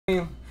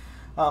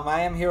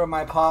I am here with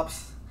my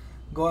pops,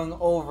 going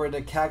over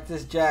the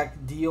Cactus Jack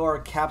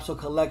Dior Capsule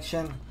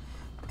collection.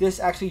 This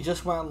actually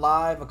just went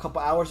live a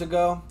couple hours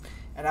ago,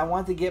 and I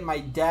want to get my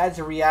dad's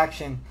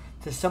reaction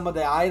to some of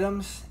the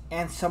items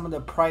and some of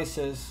the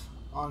prices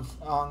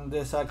on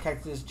this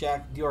Cactus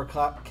Jack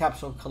Dior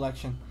Capsule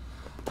collection.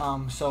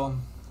 So,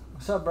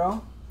 what's up,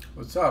 bro?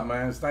 What's up,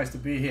 man? It's nice to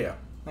be here.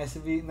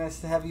 Nice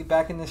to have you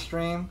back in the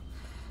stream.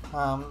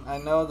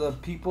 I know the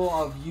people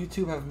of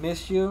YouTube have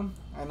missed you.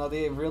 I know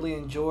they really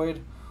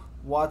enjoyed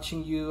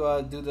watching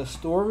you do the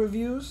store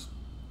reviews,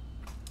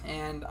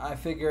 and I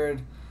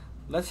figured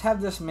let's have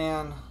this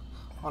man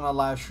on a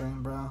live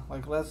stream, bro.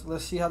 Like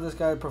let's see how this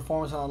guy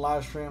performs on a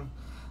live stream.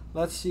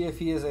 Let's see if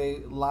he is a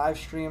live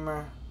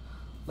streamer.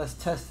 Let's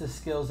test his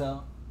skills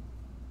out.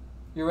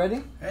 You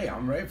ready? Hey,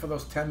 I'm ready for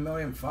those 10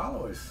 million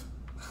followers.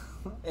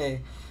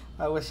 Hey,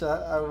 I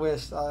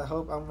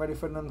hope I'm ready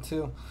for them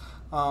too.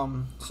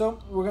 So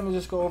we're gonna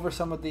just go over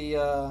some of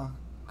the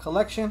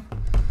collection.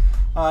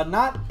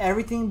 Not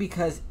everything,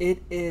 because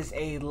it is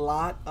a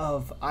lot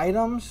of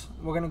items.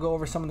 We're gonna go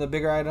over some of the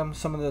bigger items,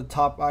 some of the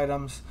top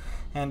items,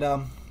 and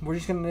we're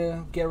just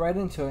gonna get right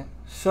into it.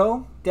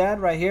 So, Dad,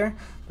 right here,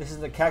 this is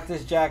the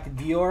Cactus Jack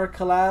Dior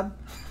collab.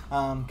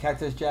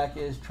 Cactus Jack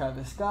is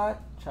Travis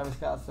Scott. Travis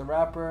Scott's the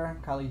rapper.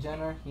 Kylie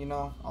Jenner, you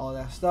know, all of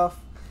that stuff.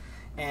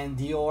 And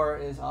Dior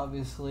is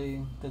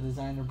obviously the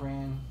designer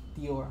brand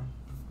Dior.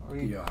 Are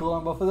you cool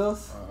on both of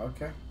those?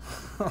 Okay.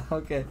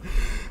 Okay.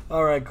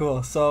 All right,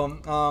 cool. So,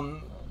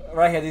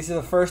 right here, these are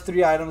the first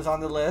three items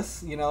on the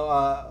list. You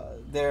know,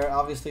 they're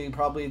obviously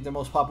probably the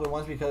most popular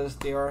ones because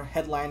they are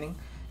headlining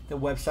the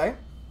website.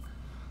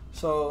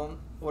 So,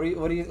 what do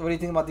you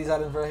think about these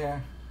items right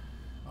here?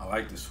 I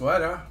like the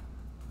sweater.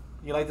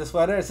 You like the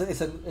sweater? It's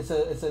a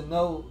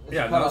no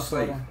sleeve.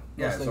 Sweater.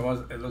 Yeah,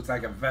 it looks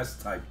like a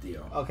vest type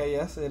deal. Okay,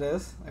 yes, it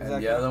is. Exactly.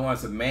 And the other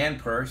one's a man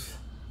purse.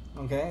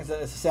 Okay, it's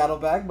a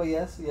saddlebag, but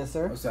yes,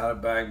 sir. A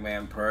saddlebag,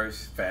 man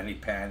purse, fanny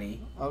panty.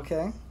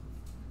 Okay.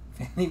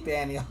 Fanny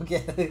panty,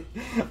 okay.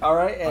 All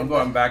right. And I'm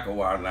going back a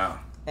while now.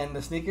 And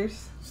the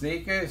sneakers?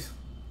 Sneakers?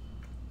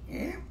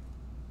 Yeah.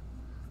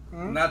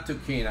 Not too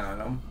keen on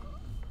them.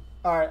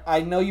 All right,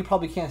 I know you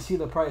probably can't see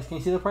the price. Can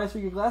you see the price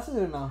with your glasses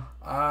or no?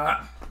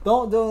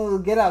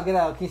 Don't get out.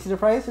 Can you see the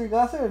price with your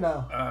glasses or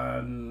no?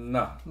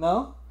 No.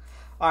 No?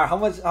 All right, how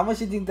much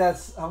do you think that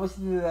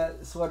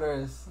sweater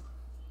is?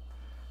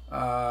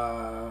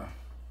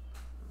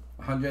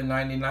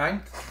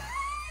 199.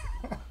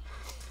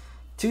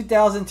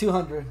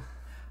 2,200.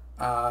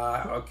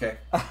 Okay.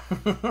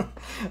 How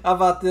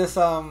about this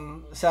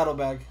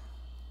saddlebag?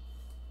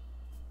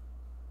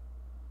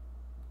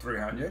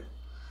 300.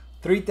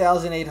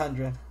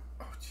 3,800.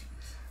 Oh, jeez.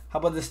 How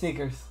about the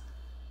sneakers?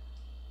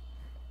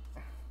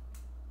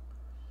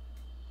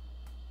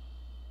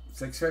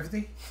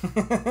 650.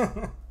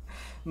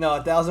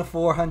 No,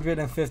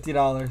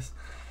 $1,450.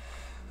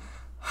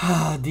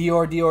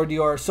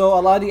 Dior. So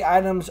a lot of the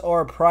items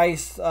are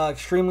priced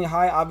extremely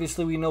high.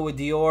 Obviously, we know with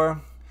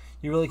Dior,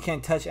 you really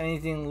can't touch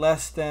anything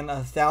less than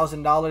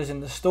 $1,000 in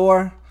the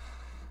store.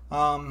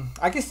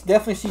 I can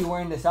definitely see you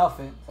wearing this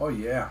outfit. Oh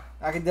yeah.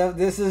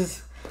 This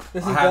is I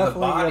have definitely the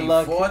body your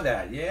look. for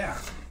that. Yeah.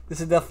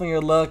 This is definitely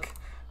your look.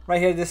 Right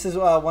here, this is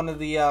one of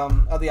the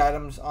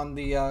items on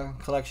the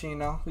collection. You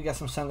know, we got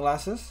some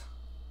sunglasses.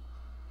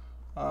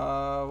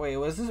 Wait,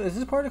 is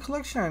this part of the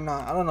collection or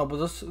not? I don't know, but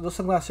those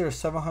sunglasses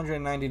are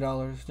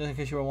 $790, just in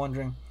case you were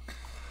wondering.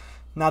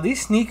 Now,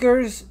 these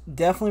sneakers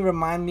definitely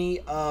remind me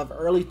of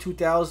early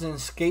 2000s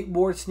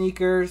skateboard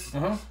sneakers.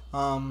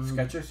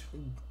 Skechers?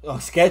 Oh,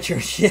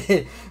 Skechers,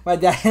 shit. My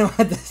dad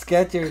went the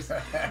Skechers.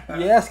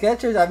 Yeah,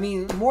 Skechers. I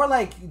mean, more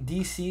like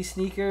DC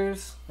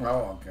sneakers.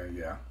 Oh, okay,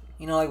 yeah.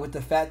 You know, like with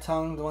the fat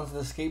tongue, the ones that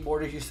the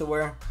skateboarders used to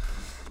wear.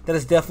 That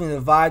is definitely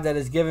the vibe that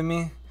it's giving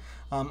me.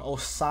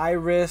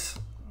 Osiris,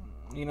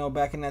 you know,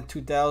 back in that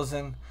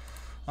 2000,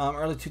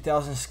 early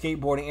 2000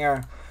 skateboarding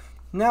era.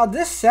 Now,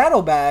 this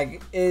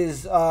saddlebag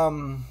is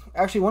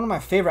actually one of my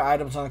favorite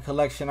items on the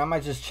collection. I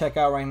might just check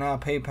out right now,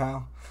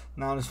 PayPal.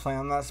 Now I'm just playing.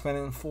 I'm not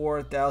spending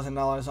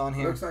 $4,000 on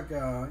here. It looks like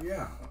a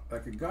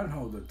gun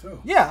holder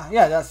too. Yeah,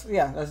 that's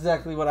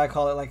exactly what I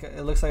call it. Like,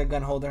 it looks like a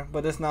gun holder,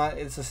 but it's not.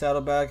 It's a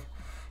saddlebag.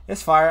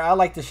 It's fire. I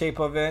like the shape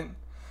of it,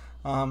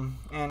 and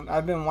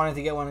I've been wanting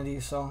to get one of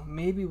these. So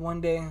maybe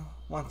one day,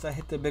 once I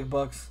hit the big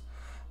bucks,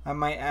 I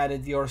might add a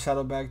Dior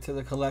saddlebag to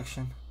the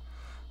collection.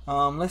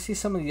 Let's see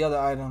some of the other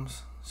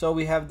items. So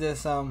we have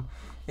this.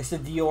 It's the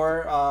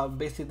Dior,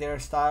 basically their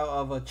style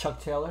of a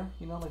Chuck Taylor.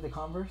 You know, like the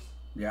Converse.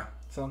 Yeah.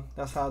 So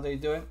that's how they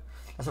do it.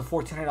 That's a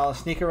 $1,400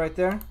 sneaker right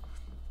there.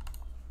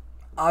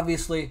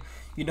 Obviously,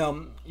 you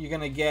know, you're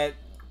gonna get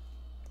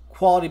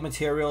quality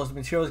materials. The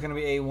material is gonna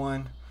be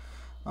A1.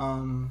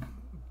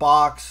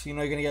 Box. You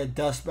know, you're gonna get a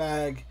dust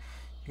bag.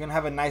 You're gonna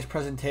have a nice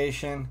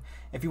presentation.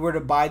 If you were to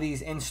buy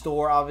these in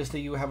store,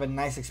 obviously you have a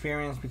nice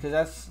experience, because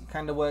that's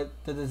kind of what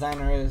the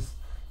designer is.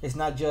 It's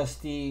not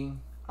just the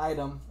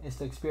item, it's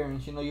the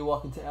experience. You know, you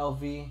walk into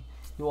LV,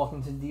 you walk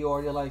into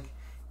Dior, you're like,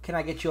 can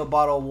I get you a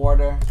bottle of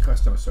water?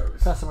 Customer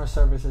service. Customer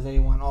service is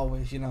A1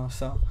 always, you know.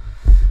 So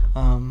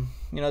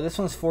You know, this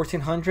one's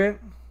 1400.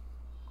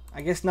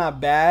 I guess not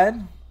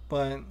bad,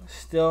 but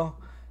still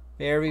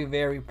very,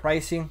 very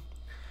pricey.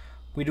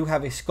 We do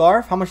have a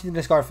scarf. How much do you think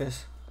the scarf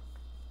is?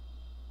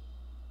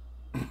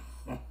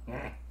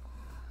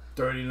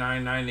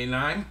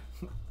 $39.99.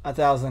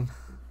 1,000.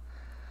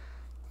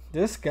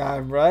 This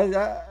guy, bro,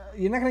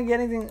 you're not gonna get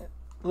anything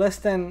less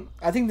than.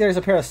 I think there's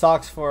a pair of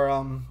socks for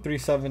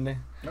 $370.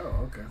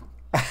 Oh, okay.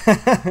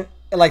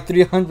 Like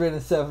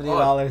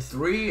 $370.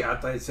 Three? I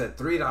thought you said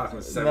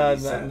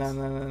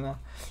 $3.70. No.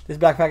 This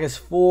backpack is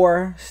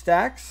 4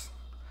 stacks.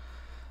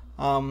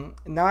 Now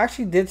I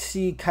actually did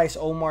see Kais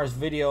Omar's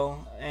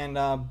video, and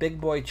Big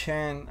Boy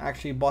Chan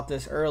actually bought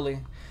this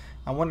early.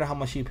 I wonder how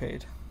much he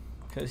paid,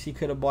 because he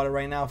could have bought it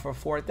right now for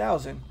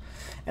 4,000.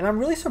 And I'm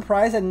really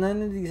surprised that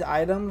none of these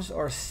items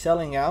are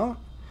selling out.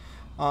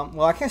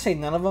 Well, I can't say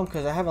none of them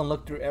because I haven't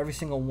looked through every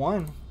single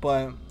one,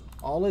 but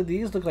all of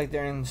these look like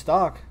they're in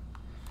stock.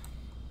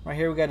 Right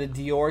here we got a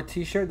Dior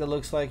t-shirt that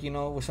looks like, you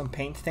know, with some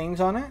paint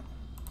stains on it.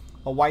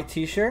 A white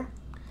t-shirt.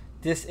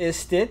 This is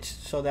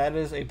stitched, so that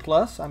is a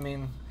plus. I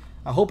mean,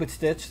 I hope it's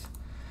stitched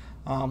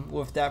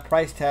with that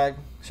price tag.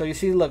 So you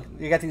see, look,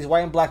 you got these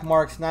white and black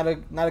marks. Not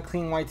a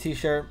clean white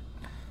t-shirt.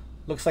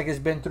 Looks like it's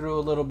been through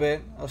a little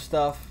bit of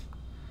stuff.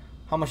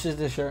 How much is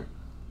this shirt?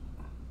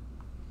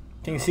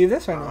 Can you see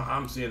this right now?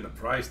 I'm seeing the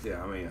price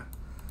there. I mean,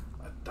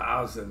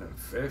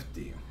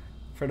 $1,050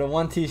 for the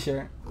one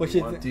t-shirt.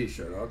 One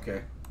t-shirt,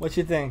 okay. What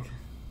you think?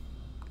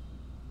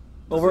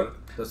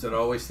 Does it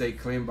always stay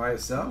clean by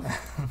itself?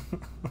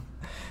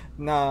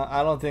 No,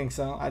 I don't think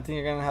so. I think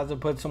you're gonna have to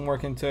put some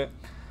work into it.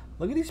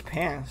 Look at these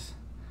pants.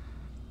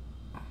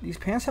 These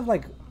pants have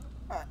like,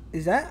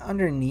 is that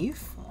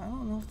underneath? I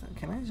don't know.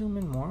 Can I zoom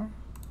in more?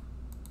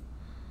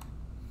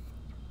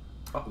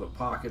 Oh, the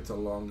pockets are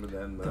longer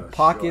than the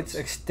pockets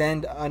shorts.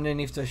 Extend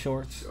underneath the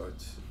shorts.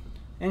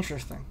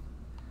 Interesting.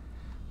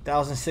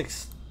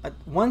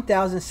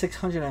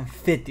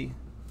 1,650.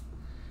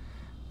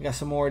 We got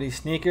some more of these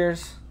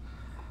sneakers.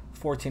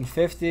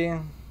 1,450.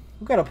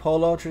 We got a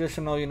polo,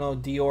 traditional, you know,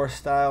 Dior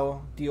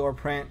style, Dior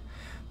print.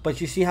 But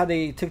you see how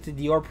they took the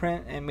Dior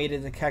print and made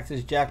it the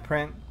Cactus Jack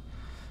print.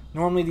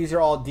 Normally these are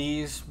all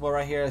D's, but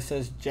right here it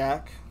says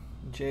Jack,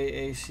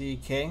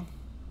 J-A-C-K.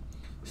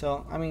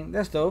 So I mean,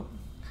 that's dope.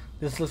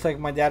 This looks like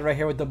my dad right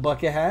here with the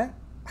bucket hat.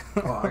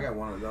 Oh, I got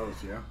one of those,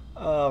 yeah.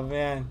 Oh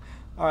man.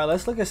 All right,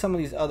 let's look at some of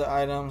these other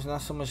items.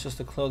 Not so much just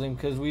the clothing,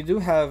 because we do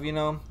have, you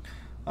know,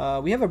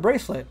 we have a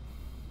bracelet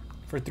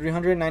for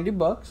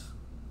 $390.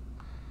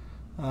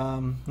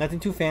 Nothing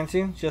too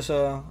fancy, just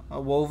a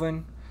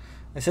woven.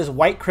 It says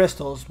white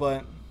crystals,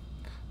 but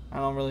I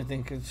don't really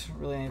think it's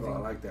really anything. Oh, I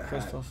like that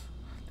crystals. hat.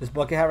 This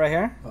bucket hat right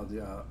here. Oh,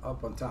 yeah,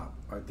 up on top.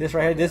 Right this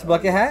right here, this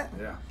bucket hat.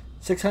 Yeah.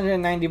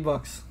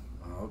 $690.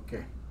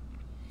 Okay.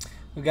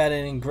 We got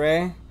it in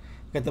gray. We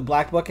got the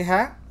black bucket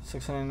hat,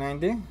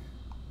 $690.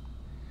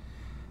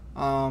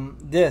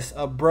 This,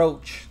 a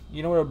brooch.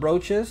 You know what a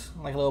brooch is?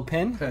 Like a little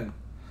pin. Pin.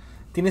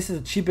 I think this is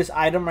the cheapest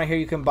item right here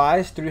you can buy.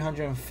 It's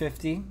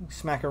 $350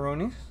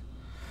 smackaroonies.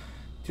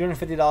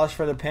 $350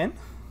 for the pin.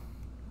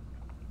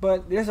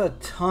 But there's a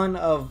ton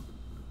of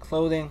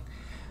clothing,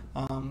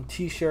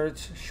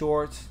 t-shirts,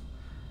 shorts,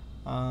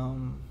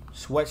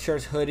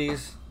 sweatshirts,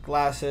 hoodies,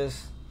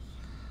 glasses.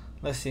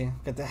 Let's see.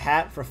 Got the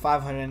hat for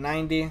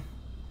 $590.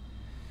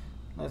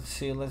 Let's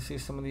see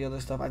some of the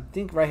other stuff. I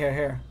think right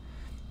here.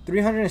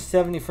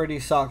 $370 for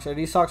these socks. Are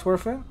these socks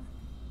worth it?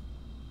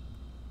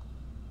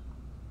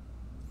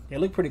 They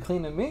look pretty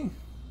clean to me.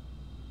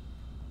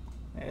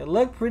 They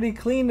look pretty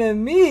clean to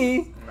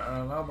me. I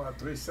don't know about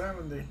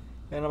 $370.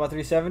 I don't know about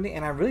 $370,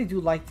 and I really do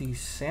like these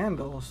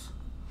sandals.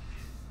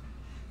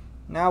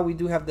 Now we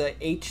do have the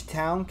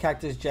H-Town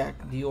Cactus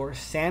Jack Dior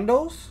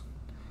sandals,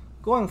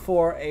 going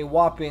for a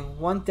whopping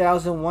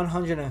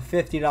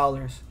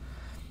 $1,150.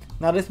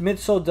 Now this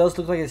midsole does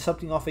look like it's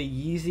something off a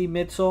Yeezy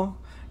midsole.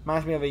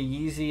 Reminds me of a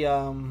Yeezy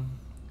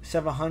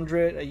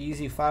 700, a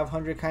Yeezy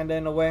 500 kind of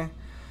in a way.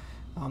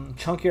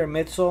 Chunkier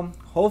midsole.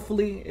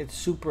 Hopefully it's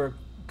super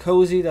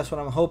cozy. That's what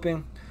I'm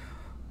hoping.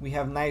 We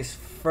have nice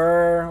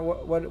fur.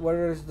 What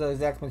are the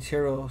exact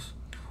materials?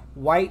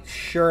 White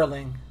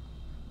shearling.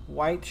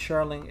 White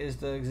shearling is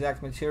the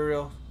exact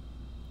material.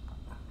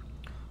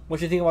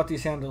 What you think about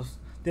these sandals?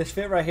 This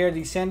fit right here.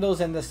 These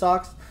sandals and the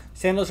socks.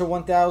 Sandals are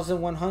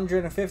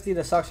 $1,150.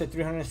 The socks are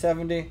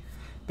 $370.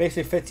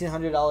 Basically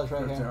 $1,500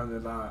 right here.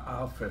 $1,500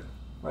 outfit.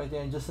 Right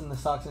there, just in the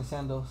socks and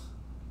sandals.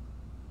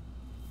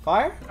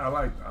 Fire? I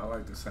like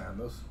the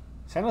sandals.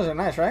 Sandals are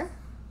nice, right?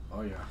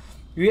 Oh yeah.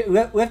 We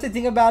have to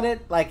think about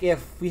it like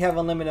if we have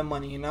unlimited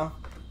money, you know?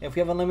 If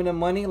we have unlimited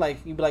money,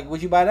 like you'd be like,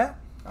 would you buy that?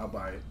 I'll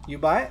buy it. You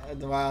buy it?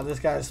 Wow, this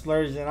guy's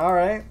splurging. All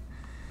right.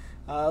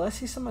 Let's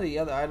see some of the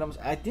other items.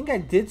 I think I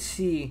did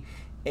see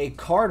a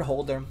card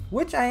holder,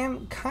 which I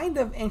am kind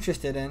of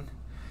interested in.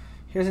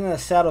 Here's another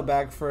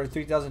saddlebag for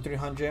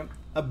 $3,300.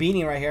 A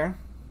beanie right here,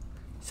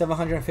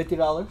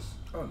 $750.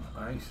 Oh,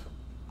 nice.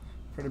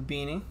 For the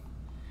beanie.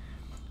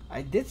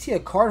 I did see a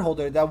card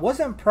holder that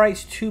wasn't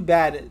priced too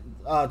bad,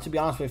 to be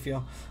honest with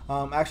you.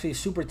 Actually,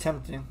 super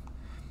tempting.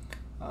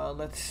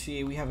 Let's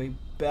see. We have a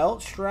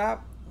belt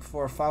strap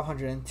for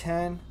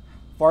 $510.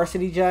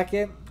 Varsity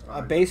jacket,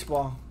 a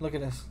baseball. Look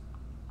at this.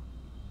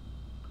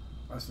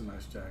 That's a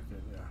nice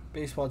jacket, yeah.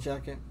 Baseball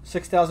jacket,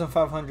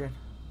 $6,500.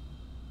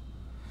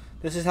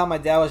 This is how my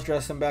dad was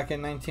dressing back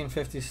in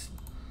 1950s.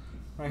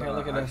 Right here,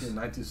 look at this.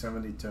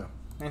 1972.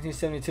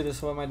 1972. This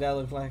is what my dad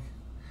looked like,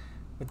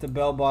 with the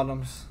bell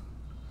bottoms.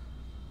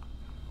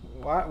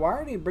 Why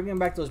are they bringing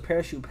back those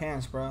parachute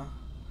pants, bro?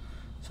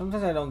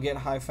 Sometimes I don't get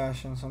high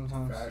fashion.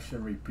 Sometimes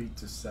fashion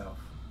repeats itself.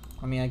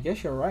 I mean, I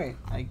guess you're right.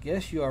 I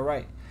guess you are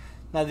right.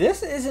 Now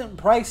this isn't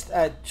priced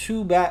at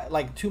too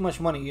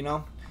much money, you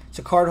know. It's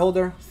a card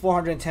holder,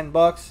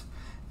 $410.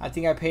 I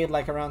think I paid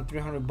like around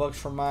 $300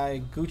 for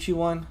my Gucci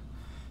one.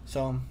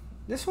 So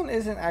this one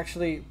isn't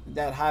actually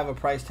that high of a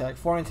price tag.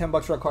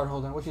 $410 for a card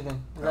holder. What you think?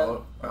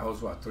 That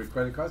holds what? 3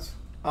 credit cards?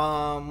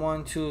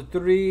 1, 2,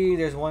 3.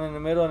 There's 1 in the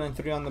middle and then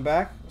 3 on the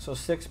back. So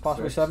 6,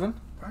 possibly 7.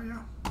 Oh yeah.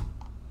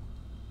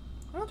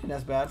 I don't think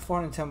that's bad.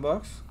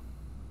 $410.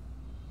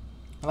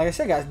 Like I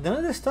said, guys, none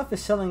of this stuff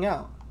is selling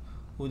out.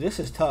 Ooh, this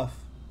is tough.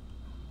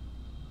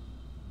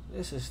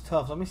 This is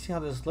tough. Let me see how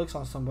this looks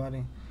on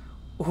somebody.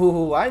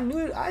 Ooh, I knew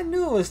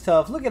it was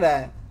tough. Look at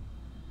that.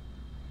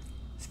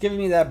 It's giving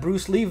me that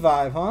Bruce Lee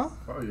vibe, huh?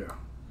 Oh yeah.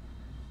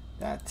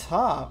 That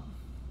top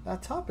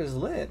is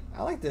lit.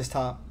 I like this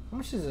top. How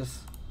much is this?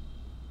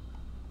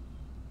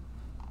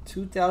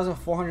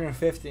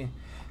 $2,450.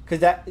 Cause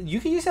that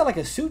you can use that like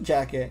a suit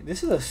jacket.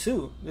 This is a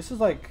suit. This is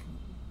like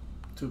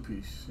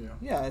 2-piece. Yeah.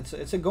 Yeah,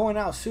 it's a going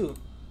out suit.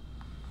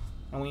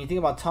 And when you think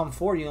about Tom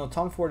Ford, you know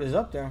Tom Ford is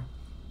up there.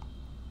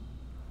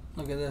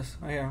 Look at this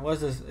right here. What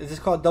is this? Is this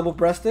called double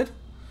breasted?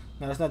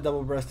 No, it's not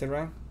double breasted,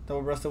 right?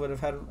 Double breasted would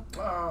have had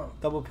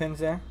double pins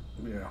there.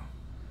 Yeah.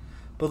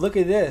 But look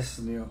at this.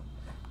 Yeah.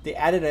 They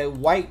added a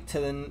white to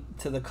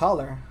the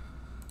collar.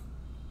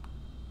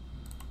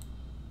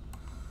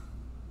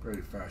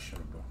 Pretty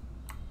fashionable.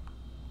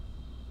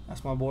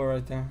 That's my boy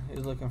right there.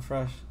 He's looking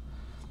fresh.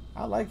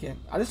 I like it.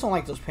 I just don't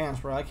like those pants,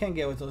 bro. I can't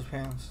get with those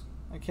pants.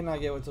 I cannot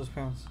get with those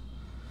pants.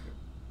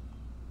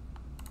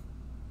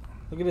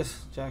 Look at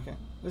this jacket.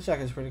 This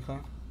jacket is pretty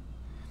clean.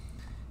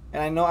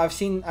 And I know I've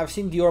seen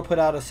Dior put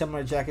out a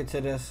similar jacket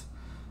to this.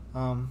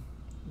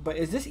 But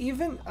is this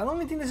even? I don't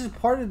even think this is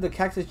part of the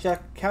Cactus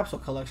Jack Capsule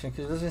collection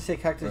because it doesn't say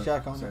Cactus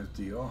Jack on it. It says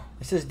Dior.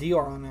 It says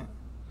Dior on it.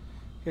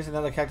 Here's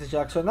another Cactus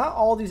Jack. So not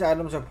all these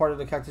items are part of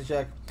the Cactus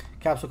Jack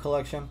Capsule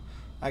collection.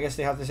 I guess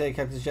they have to say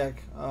Cactus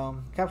Jack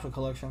Capsule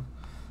collection.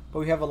 But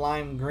we have a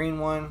lime green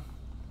one.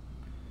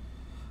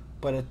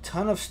 But a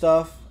ton of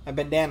stuff. A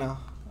bandana.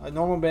 A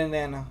normal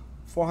bandana.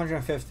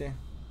 $450.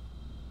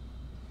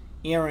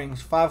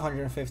 Earrings.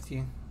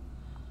 $550.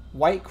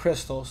 White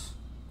crystals.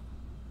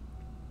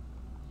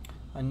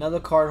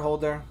 Another card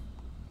holder.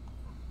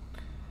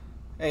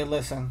 Hey,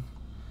 listen.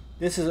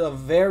 This is a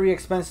very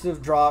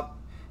expensive drop.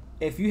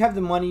 If you have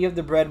the money, you have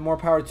the bread, more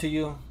power to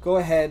you. Go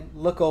ahead,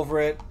 look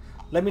over it.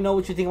 Let me know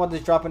what you think about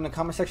this drop in the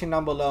comment section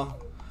down below.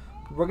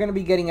 We're going to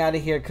be getting out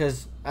of here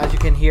because, as you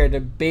can hear,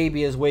 the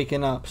baby is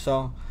waking up.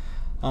 So,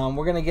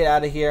 we're going to get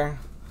out of here.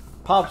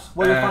 Pops,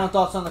 what are your final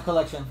thoughts on the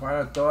collection?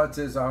 Final thoughts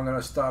is I'm going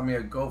to start me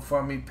a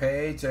GoFundMe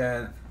page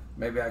and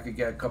maybe I could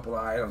get a couple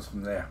of items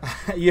from there.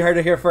 You heard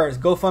it here first.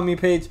 GoFundMe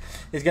page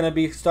is going to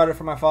be started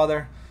for my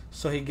father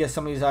so he gets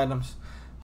some of these items.